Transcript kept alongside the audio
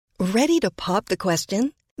Ready to pop the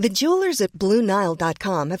question? The jewelers at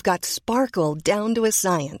BlueNile.com have got sparkle down to a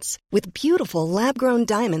science with beautiful lab-grown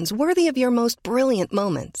diamonds worthy of your most brilliant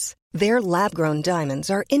moments. Their lab-grown diamonds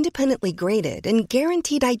are independently graded and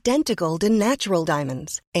guaranteed identical to natural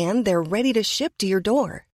diamonds, and they're ready to ship to your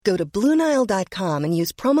door. Go to BlueNile.com and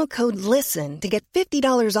use promo code LISTEN to get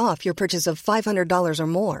 $50 off your purchase of $500 or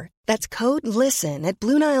more. That's code LISTEN at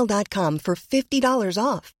BlueNile.com for $50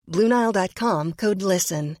 off. BlueNile.com, code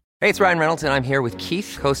LISTEN. Hey, it's Ryan Reynolds, and I'm here with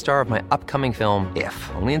Keith, co-star of my upcoming film,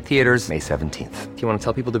 If, only in theaters May 17th. Do you want to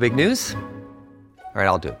tell people the big news? All right,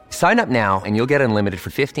 I'll do it. Sign up now and you'll get unlimited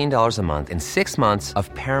for $15 a month and 6 months of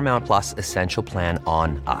Paramount Plus Essential Plan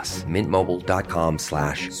on us.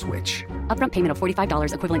 MintMobile.com/switch. Upfront payment of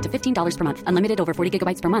 $45 equivalent to $15 per month. Unlimited over 40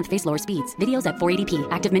 gigabytes per month. Face lower speeds. Videos at 480p.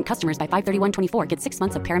 Active Mint customers by 531.24 get 6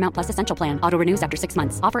 months of Paramount Plus Essential Plan. Auto renews after 6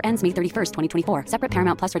 months. Offer ends May 31st, 2024. Separate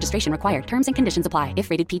Paramount Plus registration required. Terms and conditions apply if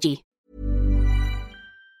rated PG.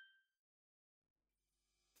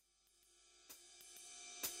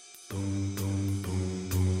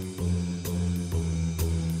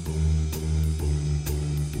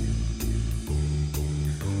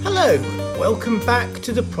 Hello, welcome back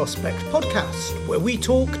to the Prospect Podcast, where we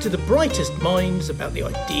talk to the brightest minds about the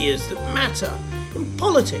ideas that matter in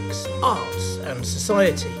politics, arts and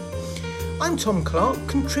society. I'm Tom Clark,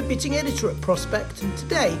 contributing editor at Prospect, and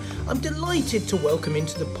today I'm delighted to welcome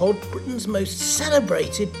into the pod Britain's most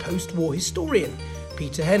celebrated post-war historian,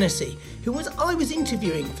 Peter Hennessy, who I was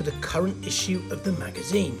interviewing for the current issue of the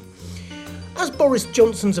magazine. As Boris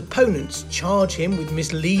Johnson's opponents charge him with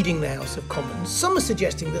misleading the House of Commons, some are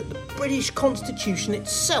suggesting that the British Constitution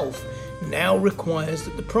itself now requires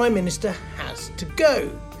that the Prime Minister has to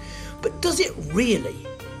go. But does it really?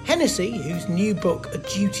 Hennessy, whose new book A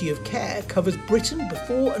Duty of Care covers Britain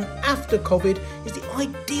before and after COVID, is the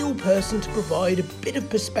ideal person to provide a bit of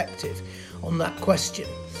perspective on that question.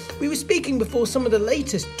 We were speaking before some of the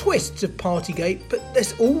latest twists of Partygate, but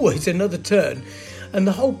there's always another turn. And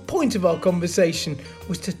the whole point of our conversation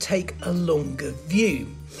was to take a longer view.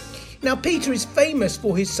 Now, Peter is famous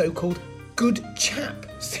for his so-called good chap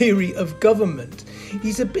theory of government.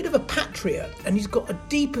 He's a bit of a patriot, and he's got a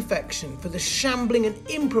deep affection for the shambling and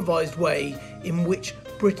improvised way in which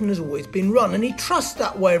Britain has always been run. And he trusts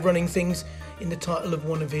that way of running things, in the title of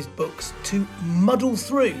one of his books, to muddle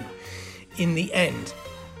through in the end.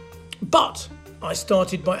 But I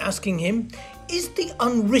started by asking him, is the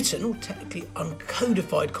unwritten, or technically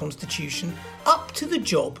uncodified constitution up to the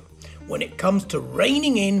job when it comes to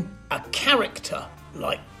reining in a character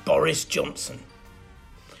like Boris Johnson?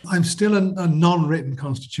 I'm still a non-written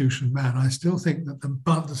constitution man. I still think that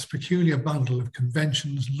this peculiar bundle of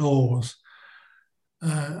conventions, laws,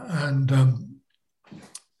 and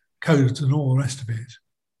codes and all the rest of it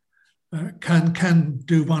can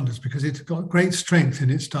do wonders because it's got great strength in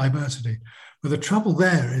its diversity. But the trouble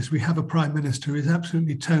there is we have a Prime Minister who is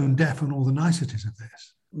absolutely tone deaf on all the niceties of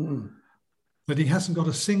this. That he hasn't got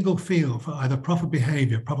a single feel for either proper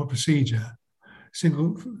behaviour, proper procedure,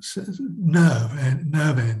 single nerve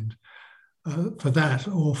end for that,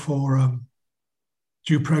 or for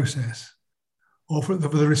due process, or for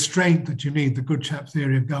the restraint that you need, the good chap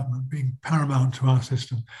theory of government being paramount to our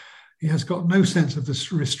system. He has got no sense of the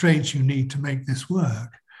restraints you need to make this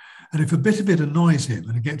work. And if a bit of it annoys him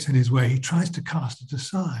and it gets in his way, he tries to cast it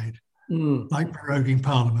aside, like proroguing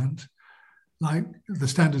Parliament, like the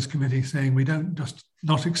Standards Committee saying, we don't just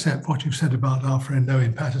not accept what you've said about our friend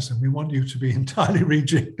Owen Paterson. We want you to be entirely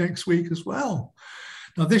rejigged next week as well.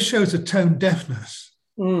 Now, this shows a tone deafness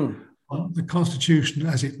on the Constitution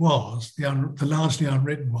as it was, the largely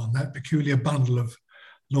unwritten one, that peculiar bundle of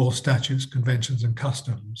laws, statutes, conventions and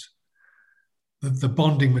customs, the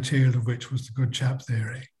bonding material of which was the good chap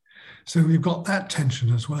theory. So we've got that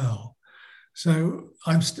tension as well. So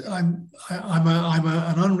I'm an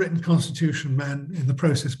unwritten constitution man in the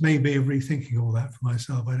process, maybe of rethinking all that for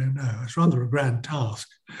myself. I don't know. It's rather a grand task,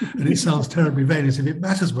 and it sounds terribly vain as if it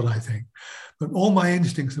matters what I think. But all my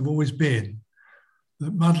instincts have always been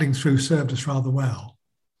that muddling through served us rather well.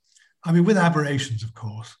 I mean, with aberrations, of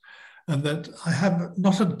course, and that I have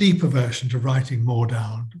not a deep aversion to writing more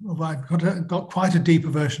down. I've got quite a deep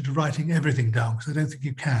aversion to writing everything down because I don't think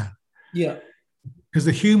you can. Yeah. Because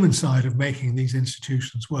the human side of making these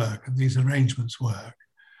institutions work and these arrangements work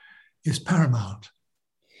is paramount.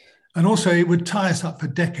 And also it would tie us up for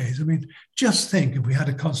decades. I mean, just think if we had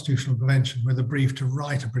a constitutional convention with a brief to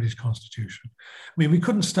write a British constitution. I mean, we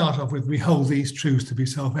couldn't start off with, we hold these truths to be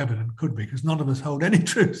self-evident, could we? Because none of us hold any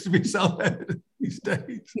truths to be self-evident these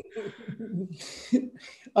days. And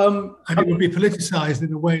it would be politicised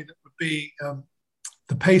in a way that would be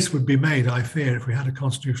the pace would be made, I fear, if we had a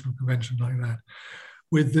constitutional convention like that,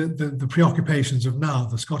 with the preoccupations of now,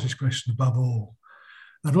 the Scottish question above all.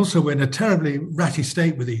 And also we're in a terribly ratty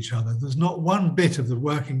state with each other. There's not one bit of the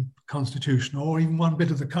working constitution or even one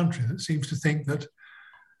bit of the country that seems to think that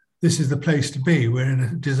this is the place to be. We're in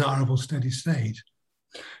a desirable steady state.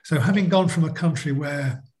 So having gone from a country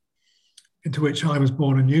into which I was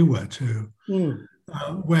born and you were too,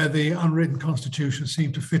 where the unwritten constitution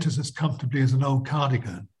seemed to fit us as comfortably as an old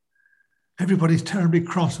cardigan, everybody's terribly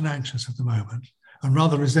cross and anxious at the moment and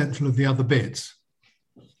rather resentful of the other bits,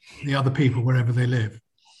 the other people, wherever they live.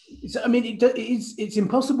 So, I mean, it's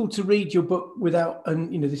impossible to read your book without,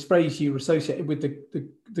 and this phrase you associated with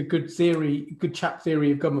the good chap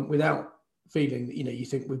theory of government, without feeling that you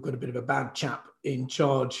think we've got a bit of a bad chap in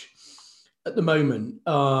charge at the moment.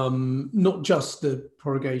 Not just the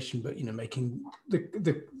prorogation, but making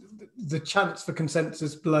the chance for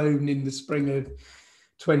consensus blown in the spring of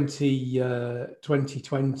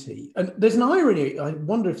 2020. And there's an irony. I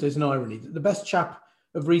wonder if there's an irony that the best chap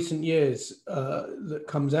of recent years that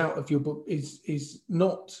comes out of your book is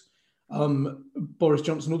not Boris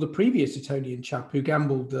Johnson or the previous Etonian chap who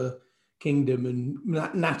gambled the kingdom and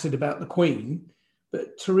nattered about the Queen,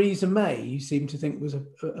 but Theresa May, you seem to think was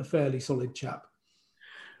a fairly solid chap.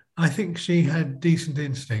 I think she had decent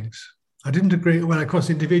instincts. I didn't agree. Well, of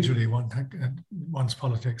course, individually, one's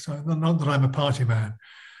politics. Not that I'm a party man.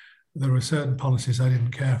 There were certain policies I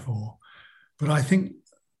didn't care for, but I think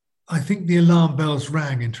the alarm bells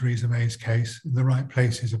rang in Theresa May's case in the right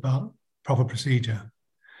places about proper procedure.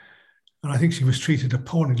 And I think she was treated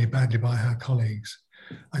appallingly badly by her colleagues.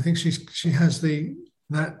 I think she's in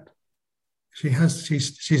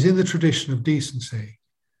the tradition of decency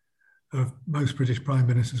of most British prime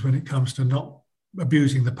ministers when it comes to not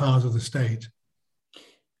abusing the powers of the state.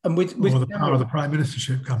 And or the power of the prime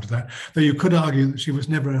ministership come to that. Though you could argue that she was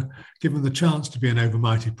never given the chance to be an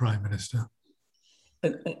overmighty prime minister.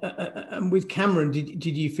 And with Cameron, did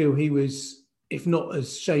you feel he was, if not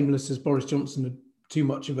as shameless as Boris Johnson, too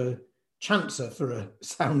much of a chancer for a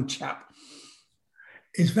sound chap?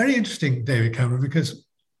 It's very interesting, David Cameron, because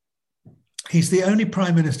he's the only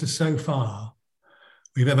prime minister so far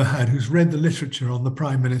we've ever had who's read the literature on the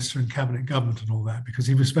prime minister and cabinet government and all that, because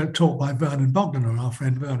he was taught by Vernon Bogdanor, our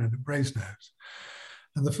friend Vernon at Brasenose.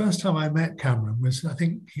 And the first time I met Cameron was, I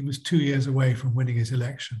think he was 2 years away from winning his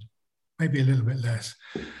election. Maybe a little bit less.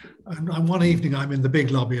 And one evening, I'm in the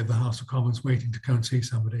big lobby of the House of Commons waiting to go and see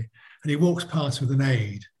somebody. And he walks past with an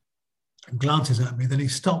aide and glances at me. Then he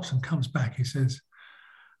stops and comes back. He says,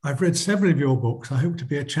 "I've read several of your books. I hope to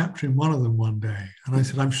be a chapter in one of them one day." And I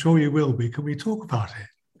said, "I'm sure you will be. Can we talk about it?"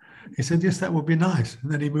 He said, "Yes, that would be nice."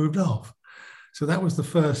 And then he moved off. So that was the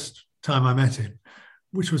first time I met him,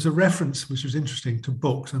 which was a reference, which was interesting, to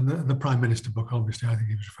books and the Prime Minister book, obviously, I think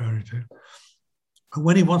he was referring to. But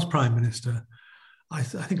when he was Prime Minister, I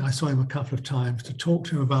think I saw him a couple of times to talk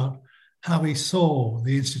to him about how he saw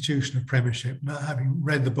the institution of premiership, now having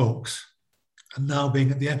read the books and now being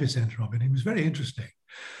at the epicenter of it. It was very interesting.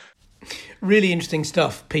 Really interesting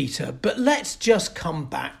stuff, Peter. But let's just come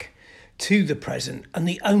back to the present and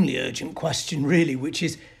the only urgent question, really, which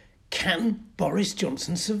is, can Boris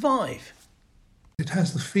Johnson survive? It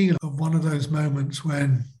has the feel of one of those moments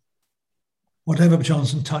when whatever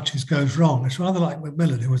Johnson touches goes wrong. It's rather like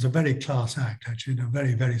Macmillan, who was a very class act, actually, and a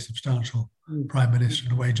very, very substantial prime minister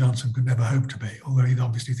in a way Johnson could never hope to be, although he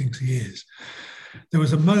obviously thinks he is. There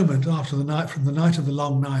was a moment after the night, from the night of the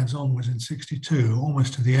Long Knives onwards in 1962,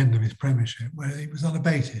 almost to the end of his premiership, where he was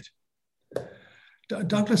unabated.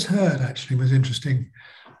 Douglas Hurd actually was interesting.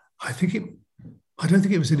 I don't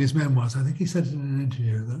think it was in his memoirs. I think he said it in an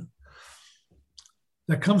interview that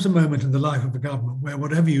there comes a moment in the life of the government where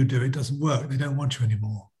whatever you do, it doesn't work. They don't want you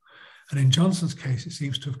anymore. And in Johnson's case, it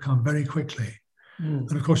seems to have come very quickly.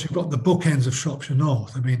 And of course, you've got the bookends of Shropshire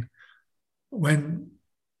North. I mean, when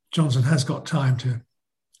Johnson has got time to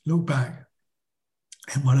look back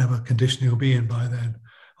in whatever condition he'll be in by then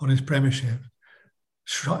on his premiership,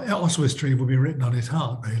 Oswestry will be written on his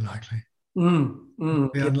heart, very likely.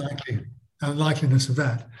 The unlikeliness of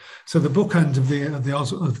that. So the bookend of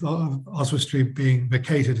Oswestry being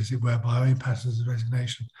vacated, as it were, by Owen Paterson's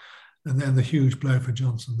resignation, and then the huge blow for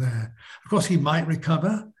Johnson there. Of course, he might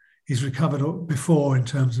recover. He's recovered before in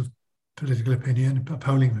terms of political opinion,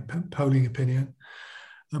 polling opinion.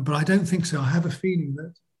 But I don't think so. I have a feeling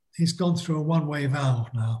that he's gone through a one-way valve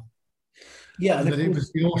now. Yeah, and that it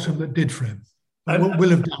was the autumn that did for him. Will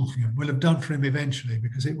have done for him eventually,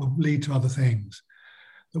 because it will lead to other things.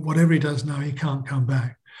 That whatever he does now, he can't come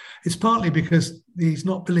back. It's partly because he's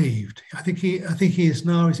not believed. I think he is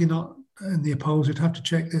now. Is he not in the polls? You'd have to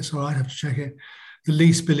check this, or I'd have to check it. the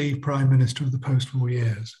least believed prime minister of the post-war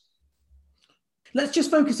years. Let's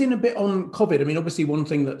just focus in a bit on COVID. I mean, obviously, one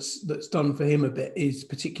thing that's done for him a bit is,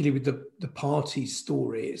 particularly with the party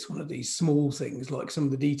story, it's one of these small things, like some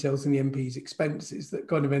of the details in the MP's expenses, that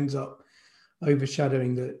kind of ends up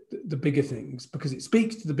overshadowing the bigger things, because it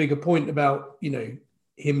speaks to the bigger point about, you know,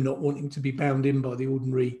 him not wanting to be bound in by the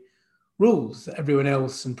ordinary rules that everyone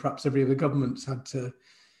else and perhaps every other government's had to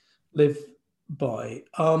live by.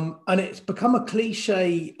 And it's become a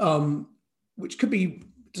cliche, which could be,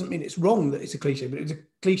 doesn't mean it's wrong that it's a cliche, but it's a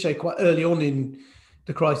cliche quite early on in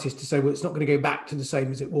the crisis to say, well, it's not going to go back to the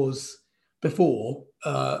same as it was before,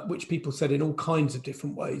 which people said in all kinds of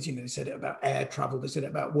different ways. You know, they said it about air travel, they said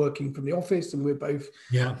it about working from the office, and we're both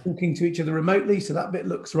talking to each other remotely, so that bit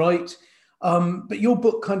looks right. But your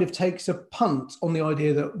book kind of takes a punt on the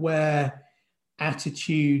idea that where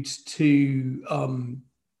attitudes to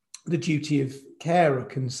the duty of care are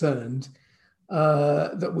concerned,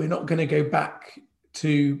 that we're not going to go back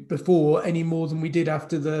to before any more than we did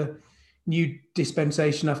after the new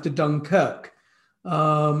dispensation after Dunkirk.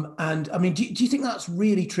 And I mean, do you think that's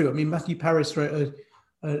really true? I mean, Matthew Paris wrote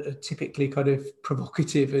a typically kind of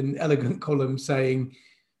provocative and elegant column saying,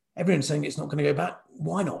 everyone's saying it's not going to go back.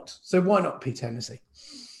 Why not? So why not Pete Hennessy?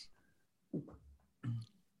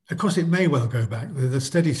 Of course, it may well go back. The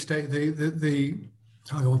steady state,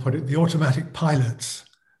 how do I put it, the automatic pilots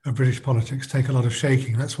of British politics take a lot of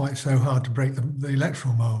shaking. That's why it's so hard to break the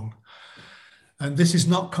electoral mould. And this is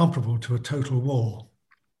not comparable to a total war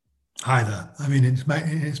either. I mean, in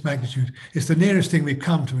its magnitude, it's the nearest thing we've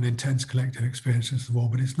come to an intense collective experience since the war,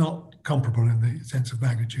 but it's not comparable in the sense of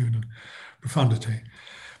magnitude and profundity.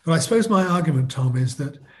 But I suppose my argument, Tom, is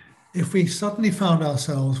that if we suddenly found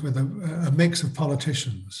ourselves with a mix of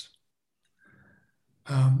politicians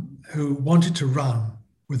who wanted to run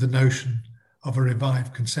with the notion of a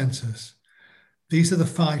revived consensus, these are the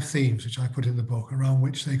 5 themes which I put in the book around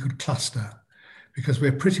which they could cluster, because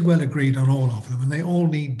we're pretty well agreed on all of them, and they all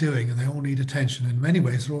need doing and they all need attention. In many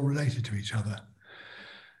ways, they're all related to each other.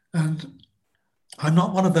 And I'm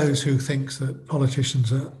not one of those who thinks that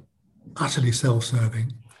politicians are utterly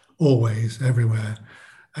self-serving, always, everywhere,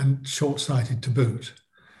 and short-sighted to boot.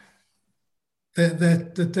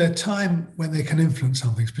 Their time when they can influence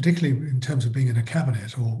something, particularly in terms of being in a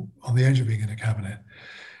cabinet or on the edge of being in a cabinet,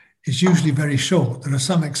 is usually very short. There are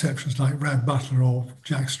some exceptions like Rad Butler or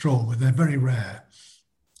Jack Straw, but they're very rare.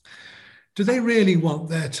 Do they really want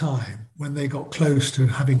their time, when they got close to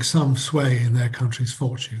having some sway in their country's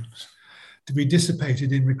fortunes, to be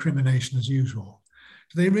dissipated in recrimination as usual?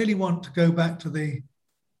 Do they really want to go back to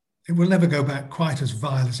it will never go back quite as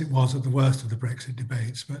vile as it was at the worst of the Brexit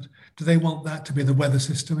debates, but do they want that to be the weather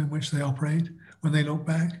system in which they operate when they look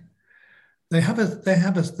back? They have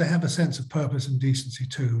a sense of purpose and decency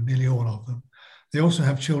too, nearly all of them. They also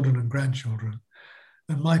have children and grandchildren.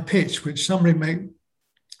 And my pitch, which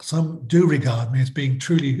some do regard me as being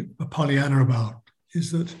truly a Pollyanna about,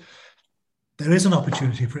 is that there is an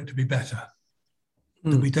opportunity for it to be better.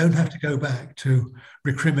 That we don't have to go back to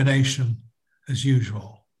recrimination as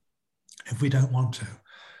usual if we don't want to.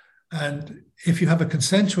 And if you have a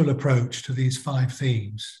consensual approach to these 5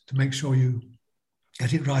 themes to make sure you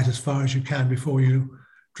get it right as far as you can before you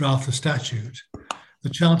draft the statute, the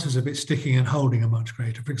chances of it sticking and holding are much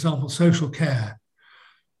greater. For example, social care.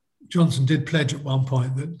 Johnson did pledge at one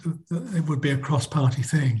point that it would be a cross-party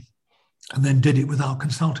thing, and then did it without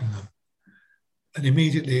consulting them. And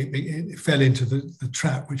immediately it fell into the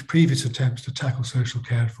trap which previous attempts to tackle social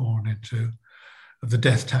care had fallen into, of the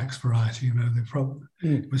death tax variety. You know, the problem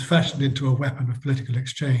it was fashioned into a weapon of political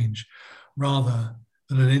exchange rather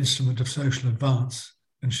than an instrument of social advance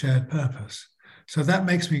and shared purpose. So that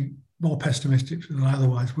makes me more pessimistic than I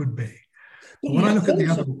otherwise would be. But when I look at the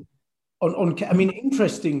other... I mean,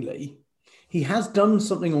 interestingly, he has done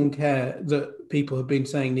something on care that people have been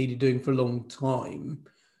saying needed doing for a long time.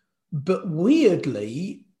 But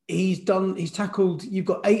weirdly, he's tackled, you've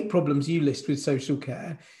got 8 problems you list with social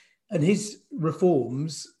care, and his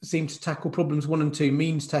reforms seem to tackle problems 1 and 2,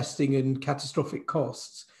 means testing and catastrophic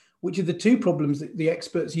costs, which are the 2 problems that the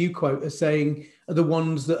experts you quote are saying are the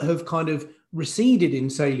ones that have kind of receded in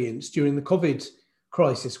salience during the COVID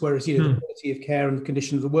crisis, whereas, you know, the quality of care and the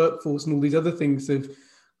condition of the workforce and all these other things have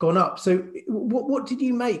gone up. So what did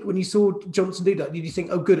you make when you saw Johnson do that? Did you think,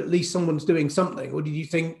 oh, good, at least someone's doing something? Or did you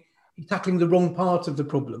think he's tackling the wrong part of the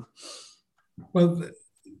problem? Well,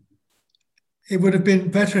 it would have been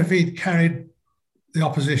better if he'd carried the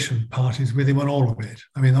opposition parties with him on all of it.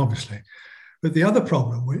 I mean, obviously. But the other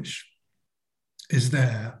problem, which is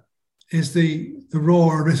there, is the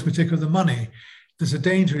raw arithmetic of the money. there's a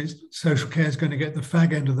danger is social care is going to get the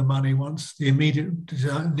fag end of the money once the immediate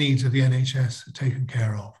needs of the NHS are taken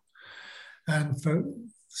care of. And for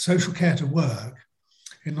social care to work,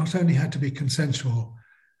 it not only had to be consensual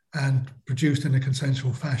and produced in a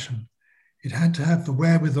consensual fashion, it had to have the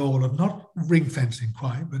wherewithal of not ring fencing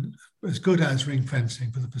quite, but as good as ring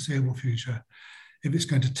fencing for the foreseeable future if it's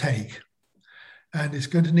going to take. And it's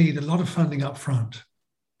going to need a lot of funding up front,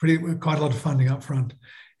 quite a lot of funding up front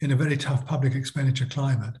in a very tough public expenditure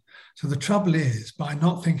climate. So the trouble is, by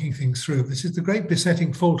not thinking things through, this is the great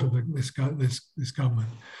besetting fault of this government,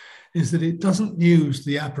 is that it doesn't use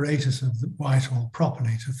the apparatus of the Whitehall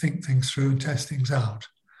properly to think things through and test things out.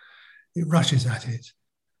 It rushes at it.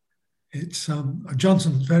 It's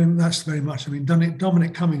Johnson's that's very much. I mean,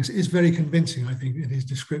 Dominic Cummings is very convincing, I think, in his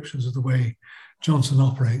descriptions of the way Johnson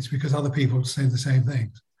operates, because other people say the same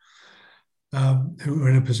things who are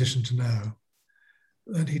in a position to know.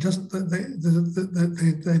 And he doesn't.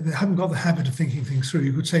 They haven't got the habit of thinking things through.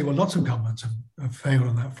 You could say, well, lots of governments have failed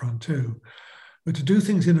on that front too, but to do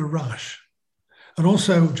things in a rush, and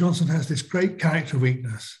also Johnson has this great character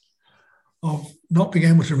weakness of not being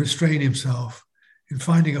able to restrain himself in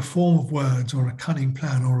finding a form of words or a cunning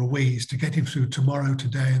plan or a wheeze to get him through tomorrow,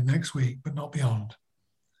 today, and next week, but not beyond.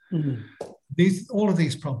 Mm-hmm. All of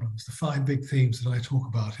these problems, the 5 big themes that I talk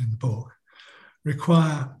about in the book,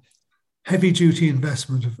 require heavy-duty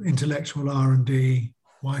investment of intellectual R&D,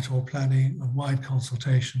 Whitehall planning, and wide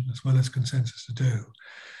consultation, as well as consensus to do.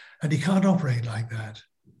 And he can't operate like that.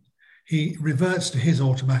 He reverts to his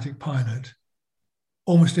automatic pilot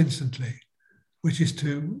almost instantly, which is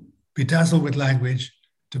to bedazzle with language,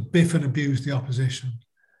 to biff and abuse the opposition,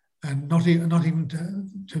 and not even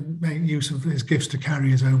to make use of his gifts to carry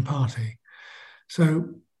his own party.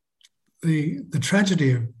 So the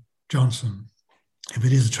tragedy of Johnson, if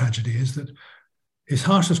it is a tragedy, is that his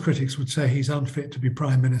harshest critics would say he's unfit to be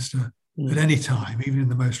prime minister at any time, even in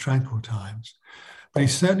the most tranquil times. But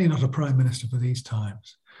he's certainly not a prime minister for these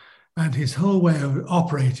times. And his whole way of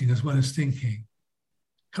operating as well as thinking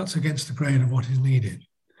cuts against the grain of what is needed.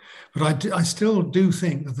 But I still do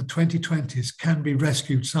think that the 2020s can be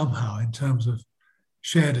rescued somehow in terms of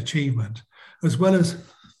shared achievement, as well as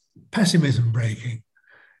pessimism breaking.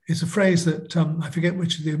 It's a phrase that I forget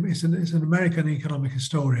which is an American economic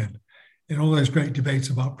historian in all those great debates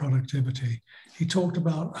about productivity. He talked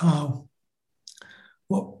about how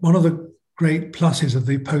one of the great pluses of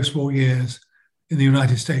the post-war years in the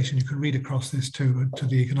United States, and you can read across this to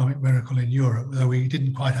the economic miracle in Europe, though we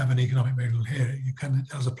didn't quite have an economic miracle here, it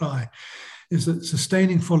does apply, is that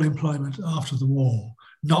sustaining full employment after the war,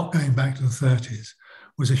 not going back to the 30s,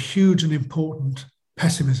 was a huge and important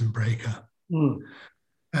pessimism breaker. Mm.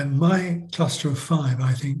 And my cluster of 5,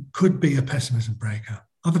 I think, could be a pessimism breaker.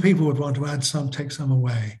 Other people would want to add some, take some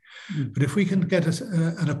away. Mm. But if we can get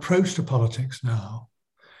an approach to politics now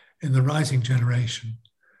in the rising generation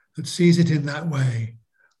that sees it in that way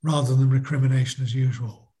rather than recrimination as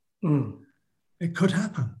usual, it could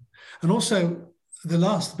happen. And also, the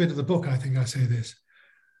last bit of the book, I think I say this,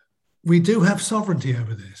 we do have sovereignty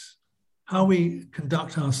over this. How we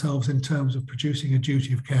conduct ourselves in terms of producing a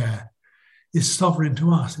duty of care is sovereign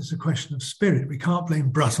to us. It's a question of spirit. We can't blame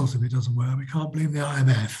Brussels if it doesn't work. We can't blame the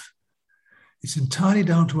IMF. It's entirely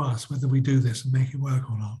down to us whether we do this and make it work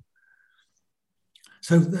or not.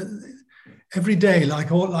 So every day,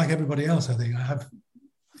 like everybody else, I think, I have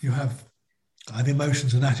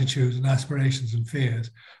emotions and attitudes and aspirations and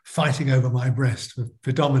fears fighting over my breast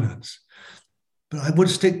for dominance. But I would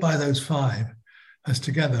stick by those 5 as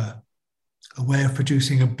together a way of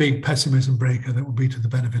producing a big pessimism breaker that will be to the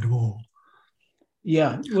benefit of all.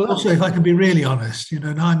 Yeah. Well, also, if I can be really honest,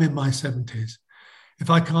 now I'm in my 70s. If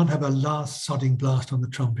I can't have a last sodding blast on the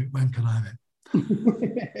trumpet, when can I have it?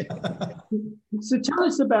 So tell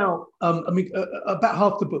us about, about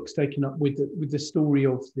half the book's taken up with the story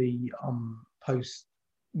of the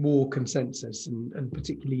post-war consensus, and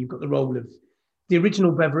particularly you've got the role of the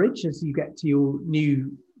original beverage as you get to your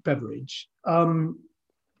new beverage.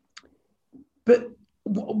 But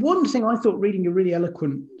one thing I thought, reading a really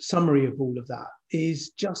eloquent summary of all of that, is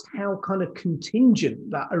just how kind of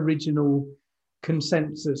contingent that original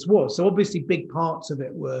consensus was. So obviously big parts of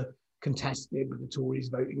it were contested, with the Tories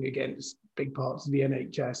voting against big parts of the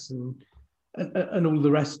NHS and all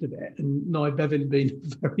the rest of it. And Nye Bevan being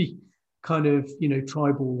a very kind of,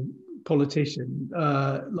 tribal politician.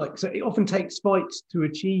 So it often takes fights to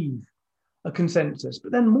achieve a consensus.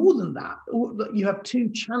 But then more than that, you have 2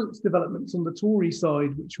 chance developments on the Tory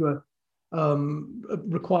side, which were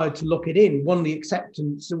required to lock it in. One, the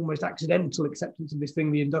acceptance, almost accidental acceptance of this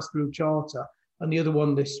thing, the Industrial Charter, and the other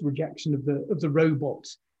one, this rejection of the robot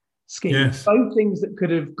scheme. Yes. Both things that could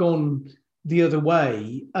have gone the other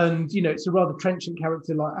way. And, it's a rather trenchant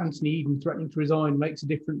character like Anthony Eden threatening to resign makes a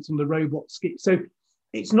difference on the robot scheme. So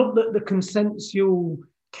it's not that the consensual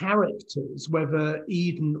characters, whether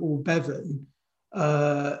Eden or Bevan,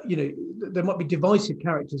 there might be divisive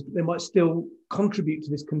characters, but they might still contribute to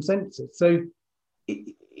this consensus. So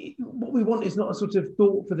what we want is not a sort of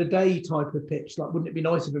thought for the day type of pitch, like wouldn't it be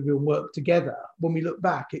nice if everyone worked together? When we look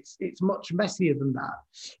back, it's much messier than that.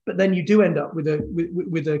 But then you do end up with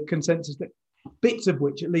a consensus that bits of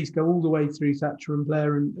which at least go all the way through Thatcher and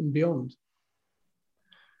Blair and beyond.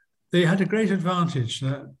 They had a great advantage,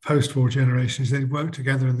 that post-war generations. They worked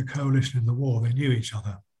together in the coalition in the war. They knew each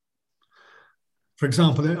other. For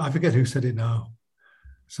example, I forget who said it now,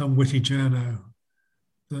 some witty journo,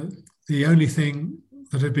 that the only thing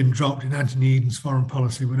that had been dropped in Anthony Eden's foreign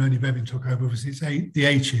policy when only Bevan took over was the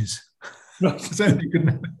H's. Right. It's only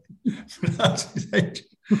good pronounce his H.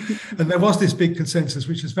 And there was this big consensus,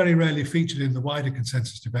 which is very rarely featured in the wider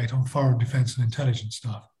consensus debate on foreign defence and intelligence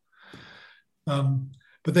stuff.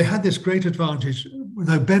 But they had this great advantage,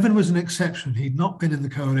 though Bevan was an exception. He'd not been in the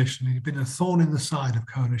coalition. He'd been a thorn in the side of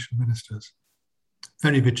coalition ministers,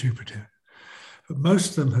 very vituperative. But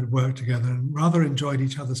most of them had worked together and rather enjoyed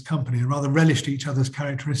each other's company and rather relished each other's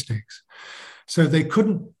characteristics. So they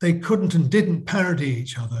couldn't and didn't parody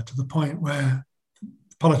each other to the point where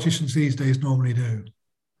politicians these days normally do.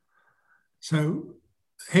 So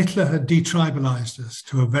Hitler had detribalized us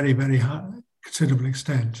to a very, very considerable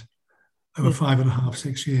extent over 5.5,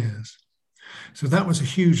 6 years. So that was a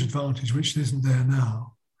huge advantage, which isn't there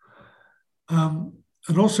now.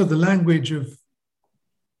 And also the language of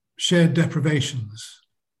shared deprivations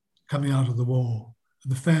coming out of the war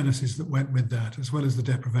and the fairnesses that went with that, as well as the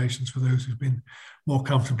deprivations for those who've been more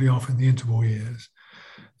comfortably off in the interwar years.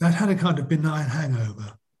 That had a kind of benign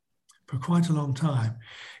hangover for quite a long time.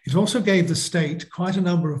 It also gave the state quite a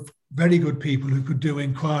number of very good people who could do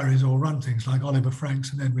inquiries or run things, like Oliver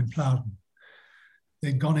Franks and Edwin Plowden.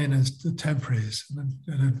 They'd gone in as the temporaries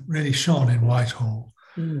and had really shone in Whitehall.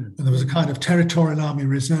 And there was a kind of territorial army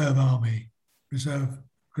reserve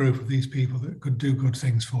group of these people that could do good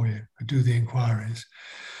things for you, could do the inquiries.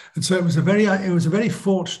 And so it was a very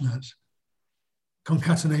fortunate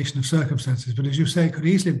concatenation of circumstances. But as you say, it could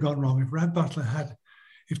easily have gone wrong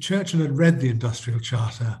if Churchill had read the Industrial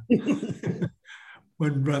Charter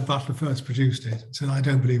when Butler first produced it and said, I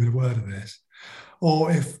don't believe in a word of this.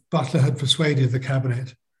 Or if Butler had persuaded the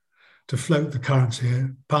cabinet to float the currency,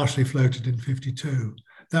 partially floated in 1952,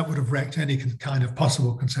 that would have wrecked any kind of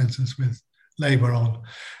possible consensus with Labour on,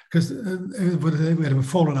 because they would have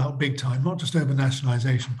fallen out big time, not just over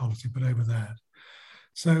nationalisation policy, but over that.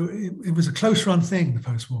 So it was a close-run thing, the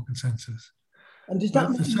post-war consensus. And does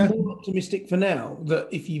that make you more optimistic for now, that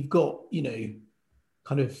if you've got,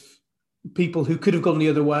 kind of people who could have gone the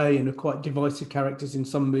other way and are quite divisive characters in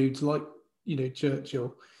some moods, like,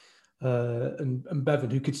 Churchill and Bevan,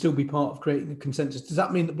 who could still be part of creating a consensus? Does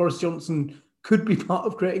that mean that Boris Johnson could be part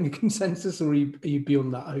of creating a consensus, or are you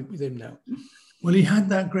beyond that hope with him now? Well, he had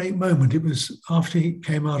that great moment. It was after he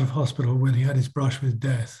came out of hospital when he had his brush with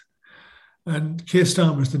death. And Keir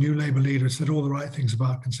Starmer, as the new Labour leader, said all the right things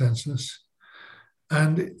about consensus.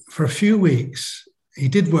 And for a few weeks, he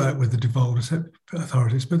did work with the devolved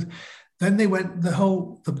authorities, but then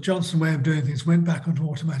the Johnson way of doing things went back onto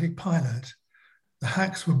automatic pilot. The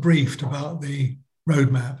hacks were briefed about the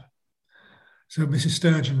roadmap. So Mrs.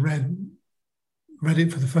 Sturgeon read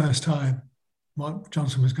it for the first time, what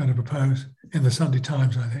Johnson was going to propose in the Sunday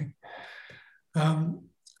Times, I think.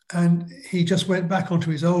 And he just went back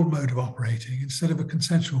onto his old mode of operating instead of a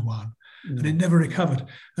consensual one, and it never recovered.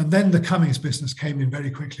 And then the Cummings business came in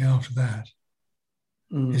very quickly after that.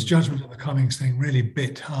 His judgment of the Cummings thing really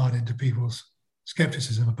bit hard into people's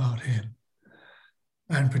scepticism about him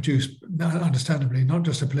and produced, understandably, not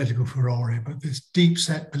just a political furore, but this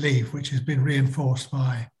deep-set belief, which has been reinforced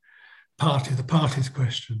by the party's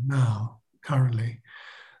question now, currently,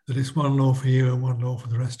 that it's one law for you and one law for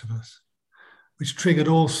the rest of us, which triggered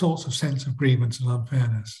all sorts of sense of grievance and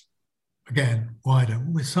unfairness. Again, wider,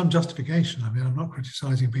 with some justification. I mean, I'm not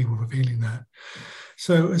criticising people for feeling that.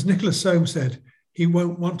 So, as Nicholas Soames said, he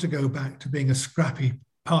won't want to go back to being a scrappy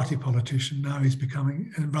party politician. Now he's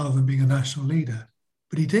becoming, rather than being a national leader.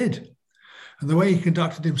 But he did. And the way he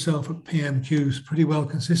conducted himself at PMQs pretty well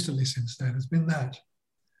consistently since then has been that.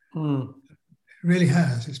 It really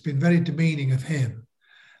has. It's been very demeaning of him.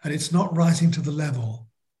 And it's not rising to the level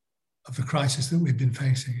of the crisis that we've been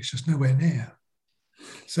facing. It's just nowhere near.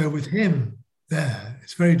 So with him there,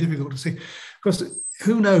 it's very difficult to see. Because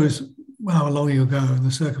who knows how long he'll go and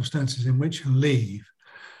the circumstances in which he'll leave.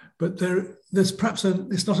 But there's perhaps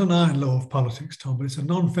it's not an iron law of politics, Tom, but it's a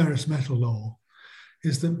non-ferrous metal law,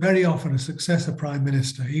 is that very often a successor prime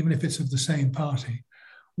minister, even if it's of the same party,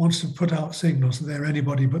 wants to put out signals that they're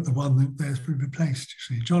anybody but the one that they're replaced.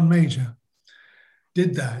 You see, John Major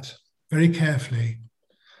did that very carefully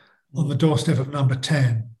on the doorstep of number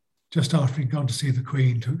 10, just after he'd gone to see the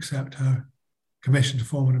Queen to accept her commission to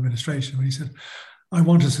form an administration, when he said, "I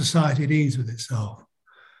want a society at ease with itself."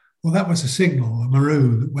 Well, that was a signal, a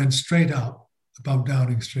maroon that went straight up above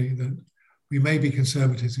Downing Street, that we may be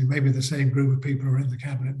Conservatives, we may be the same group of people who were in the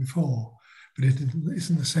cabinet before, but it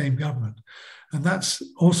isn't the same government. And that's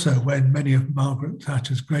also when many of Margaret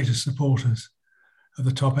Thatcher's greatest supporters at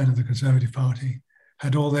the top end of the Conservative Party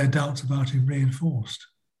had all their doubts about him reinforced.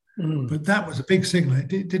 But that was a big signal. It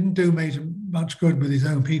didn't do Major much good with his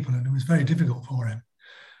own people, and it was very difficult for him.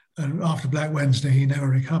 And after Black Wednesday, he never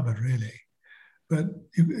recovered, really. But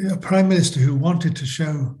a prime minister who wanted to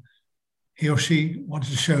show, he or she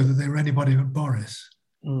wanted to show that they were anybody but Boris,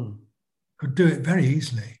 could do it very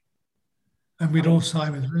easily. And we'd all sigh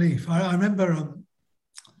with relief. I remember,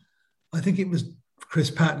 I think it was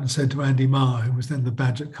Chris Patton said to Andy Marr, who was then the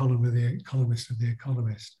Badgett columnist of The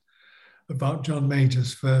Economist, about John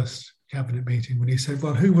Major's first cabinet meeting, when he said,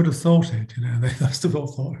 "Well, who would have thought it?" You know, they must have all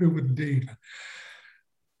thought, who would indeed?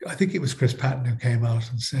 I think it was Chris Patton who came out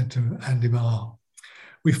and said to Andy Marr,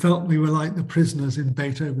 "We felt we were like the prisoners in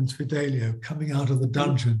Beethoven's Fidelio, coming out of the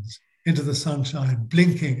dungeons into the sunshine,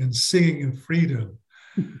 blinking and singing of freedom."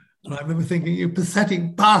 And I remember thinking, "You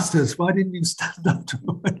pathetic bastards, why didn't you stand up to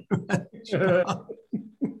them?"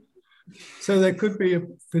 So there could be a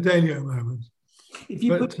Fidelio moment. If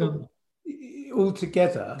you put all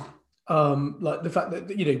together, like the fact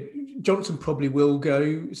that, you know, Johnson probably will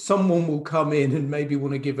go, someone will come in and maybe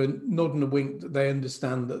want to give a nod and a wink that they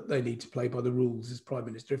understand that they need to play by the rules as prime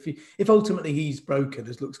minister. If ultimately he's broken,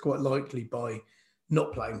 as looks quite likely by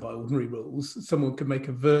not playing by ordinary rules, someone could make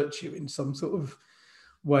a virtue in some sort of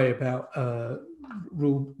way about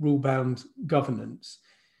rule-bound governance.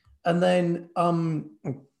 And then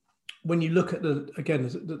when you look at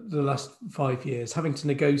the last 5 years, having to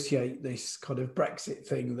negotiate this kind of Brexit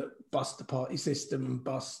thing that busts the party system and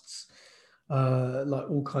busts like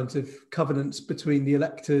all kinds of covenants between the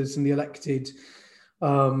electors and the elected,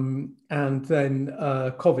 and then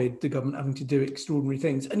COVID, the government having to do extraordinary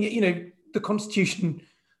things. And yet, you know, the Constitution,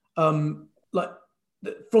 like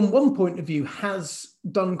from one point of view, has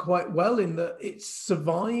done quite well in that it's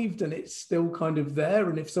survived and it's still kind of there.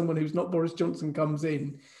 And if someone who's not Boris Johnson comes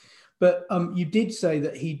in, but you did say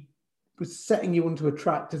that he was setting you onto a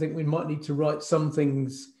track to think we might need to write some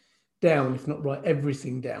things down, if not write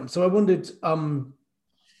everything down. So I wondered,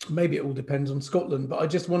 maybe it all depends on Scotland, but I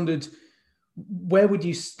just wondered, where would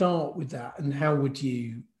you start with that and how would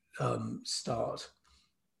you start?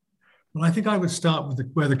 Well, I think I would start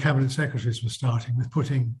with where the cabinet secretaries were starting, with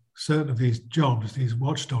putting certain of these jobs, these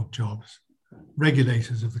watchdog jobs,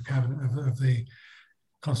 regulators of the cabinet, of the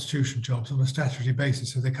constitution jobs, on a statutory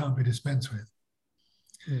basis, so they can't be dispensed with.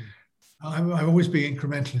 I've always been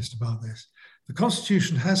incrementalist about this. The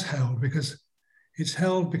Constitution has held because it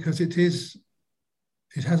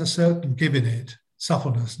has a certain give in it,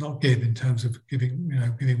 suppleness, not give in terms of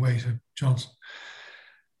giving way to Johnson.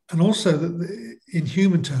 And also that in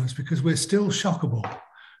human terms, because we're still shockable.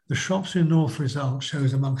 The Shropshire North result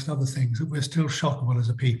shows, amongst other things, that we're still shockable as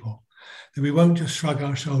a people, that we won't just shrug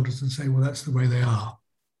our shoulders and say, well, that's the way they are.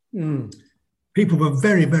 People were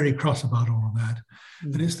very, very cross about all of that.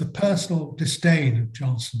 And it's the personal disdain of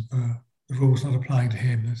Johnson for the rules not applying to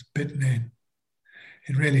him that's bitten in.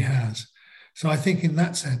 It really has. So I think in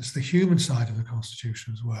that sense, the human side of the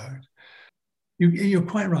Constitution has worked. You're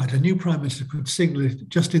quite right. A new Prime Minister could signal it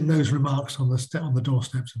just in those remarks on the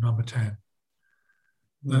doorsteps of number 10.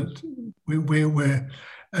 That we're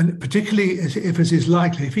and particularly if it is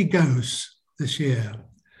likely, if he goes this year,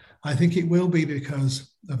 I think it will be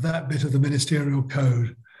because of that bit of the ministerial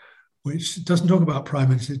code, which doesn't talk about Prime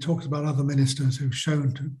Minister, it talks about other ministers who've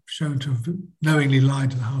shown to have knowingly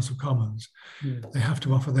lied to the House of Commons. They have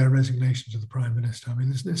to offer their resignation to the Prime Minister. I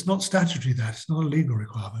mean, it's not statutory, it's not a legal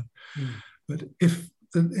requirement. But if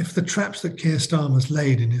the traps that Keir Starmer's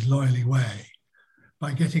laid in his loyally way,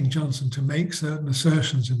 by getting Johnson to make certain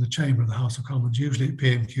assertions in the chamber of the House of Commons, usually at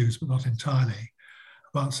PMQs, but not entirely,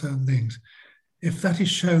 about certain things, if that is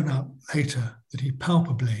shown up later that he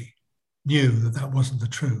palpably knew that that wasn't the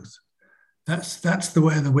truth, that's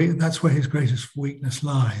where his greatest weakness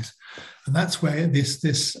lies, and that's where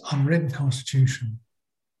this unwritten constitution,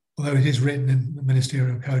 although it is written in the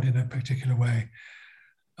ministerial code in a particular way,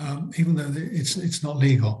 even though it's not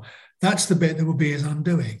legal, that's the bit that will be his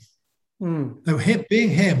undoing. Though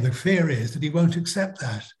being him, the fear is that he won't accept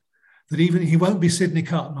that even he won't be Sidney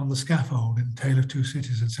Carton on the scaffold in Tale of Two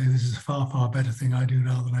Cities and say, this is a far, far better thing I do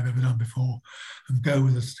now than I've ever done before, and go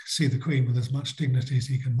with us, see the Queen with as much dignity as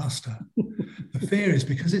he can muster. The fear is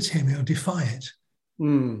because it's him, he'll defy it.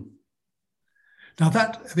 Now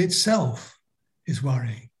that of itself is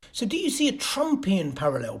worrying. So do you see a Trumpian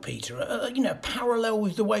parallel, Peter? Parallel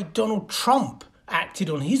with the way Donald Trump acted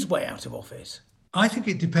on his way out of office? I think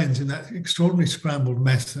it depends in that extraordinarily scrambled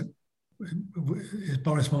mess that is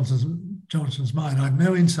Boris Johnson's mind. I have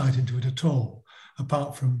no insight into it at all,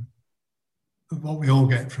 apart from what we all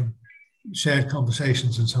get from shared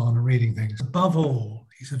conversations and so on and reading things. Above all,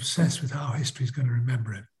 he's obsessed with how history is going to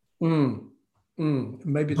remember him.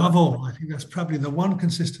 Maybe above all, I think that's probably the one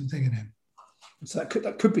consistent thing in him. So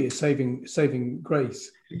that could be a saving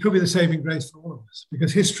grace. It could be the saving grace for all of us,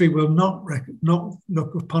 because history will not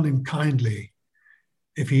look upon him kindly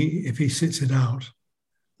if he sits it out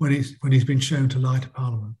when he's been shown to lie to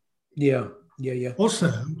Parliament. Yeah.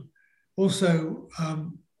 Also,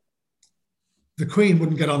 the Queen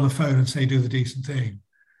wouldn't get on the phone and say, do the decent thing,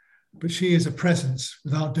 but she is a presence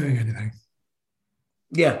without doing anything.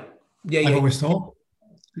 Yeah. I've always thought.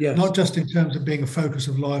 Yes. Not just in terms of being a focus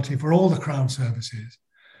of loyalty for all the Crown services,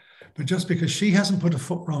 but just because she hasn't put a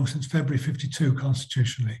foot wrong since February 52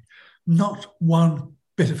 constitutionally. Not one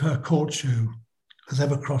bit of her court shoe has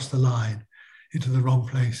ever crossed the line into the wrong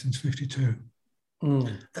place since 52.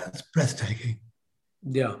 That's breathtaking.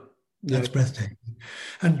 Yeah. That's breathtaking.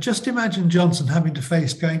 And just imagine Johnson having to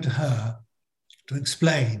face going to her to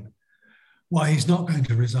explain why he's not going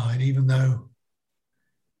to resign, even though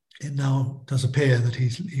it now does appear that he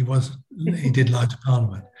did lie to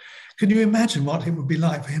Parliament. Can you imagine what it would be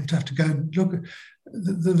like for him to have to go and look at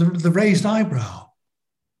the raised eyebrow,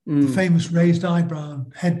 the famous raised eyebrow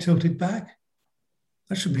and head tilted back?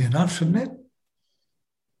 That should be enough, shouldn't it?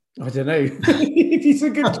 I don't know. If he's a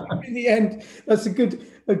good in the end, that's a good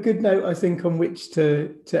note, I think, on which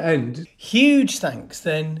to end. Huge thanks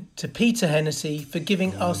then to Peter Hennessy for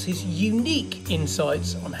giving us his unique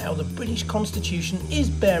insights on how the British Constitution is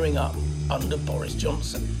bearing up under Boris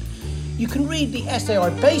Johnson. You can read the essay I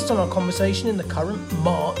based on our conversation in the current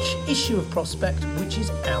March issue of Prospect, which is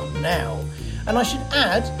out now. And I should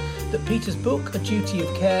add that Peter's book, A Duty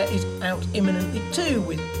of Care, is out imminently too,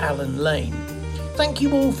 with Alan Lane. Thank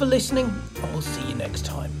you all for listening. I will see you next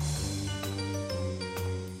time.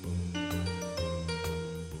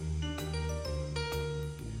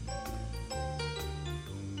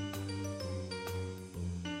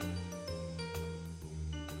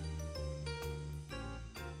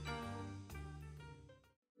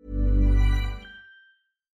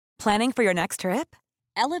 Planning for your next trip?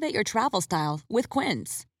 Elevate your travel style with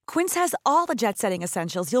Quince. Quince has all the jet-setting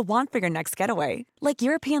essentials you'll want for your next getaway, like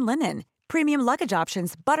European linen, premium luggage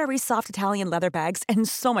options, buttery soft Italian leather bags, and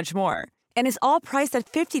so much more. And is all priced at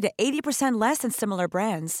 50 to 80% less than similar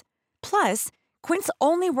brands. Plus, Quince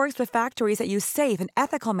only works with factories that use safe and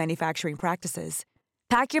ethical manufacturing practices.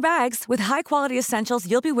 Pack your bags with high-quality essentials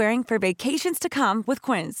you'll be wearing for vacations to come with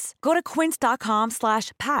Quince. Go to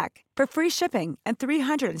quince.com/pack for free shipping and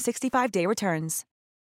 365-day returns.